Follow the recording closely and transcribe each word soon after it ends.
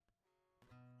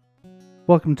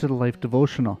Welcome to the Life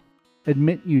Devotional.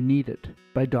 Admit You Need It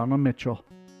by Donna Mitchell.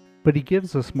 But He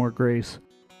gives us more grace.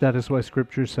 That is why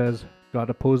Scripture says, God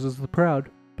opposes the proud,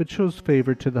 but shows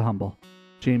favor to the humble.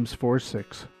 James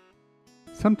 4:6.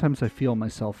 Sometimes I feel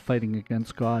myself fighting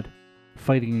against God,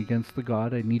 fighting against the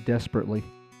God I need desperately.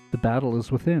 The battle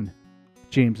is within.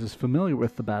 James is familiar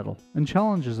with the battle and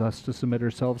challenges us to submit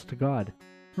ourselves to God,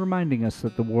 reminding us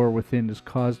that the war within is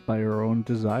caused by our own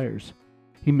desires.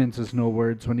 He minces no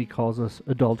words when he calls us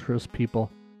adulterous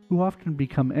people, who often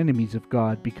become enemies of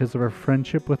God because of our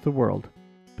friendship with the world.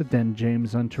 But then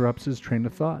James interrupts his train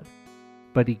of thought.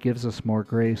 But He gives us more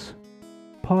grace.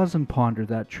 Pause and ponder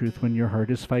that truth when your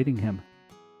heart is fighting Him.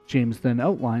 James then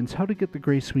outlines how to get the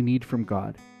grace we need from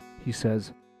God. He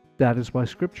says, that is why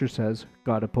Scripture says,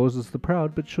 God opposes the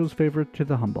proud but shows favor to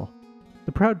the humble.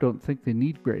 The proud don't think they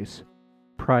need grace.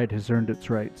 Pride has earned its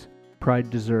rights. Pride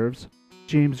deserves.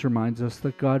 James reminds us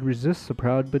that God resists the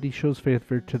proud, but He shows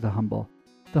favor to the humble.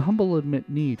 The humble admit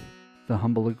need. The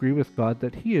humble agree with God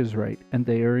that He is right, and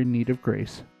they are in need of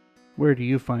grace. Where do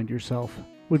you find yourself?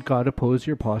 Would God oppose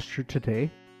your posture today?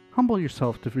 Humble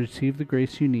yourself to receive the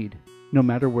grace you need. No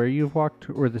matter where you've walked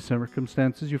or the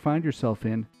circumstances you find yourself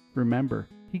in, remember,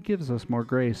 He gives us more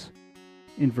grace.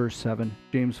 In verse 7,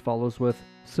 James follows with,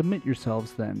 Submit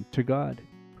yourselves then to God.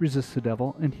 Resist the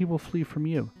devil, and he will flee from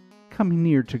you. Come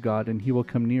near to God, and He will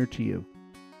come near to you.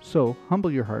 So, humble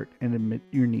your heart and admit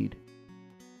your need.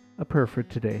 A prayer for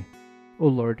today. O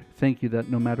Lord, thank You that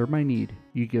no matter my need,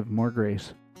 You give more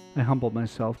grace. I humble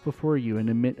myself before You and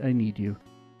admit I need You.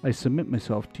 I submit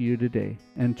myself to You today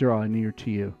and draw near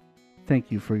to You. Thank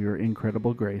You for Your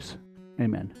incredible grace.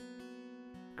 Amen.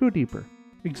 Go deeper.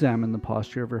 Examine the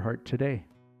posture of your heart today.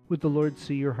 Would the Lord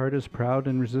see your heart as proud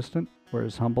and resistant, or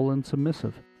as humble and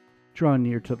submissive? Draw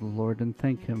near to the Lord and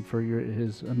thank Him for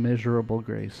His immeasurable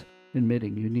grace,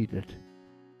 admitting you need it.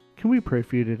 Can we pray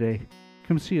for you today?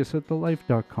 Come see us at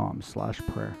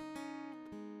thelife.com/prayer.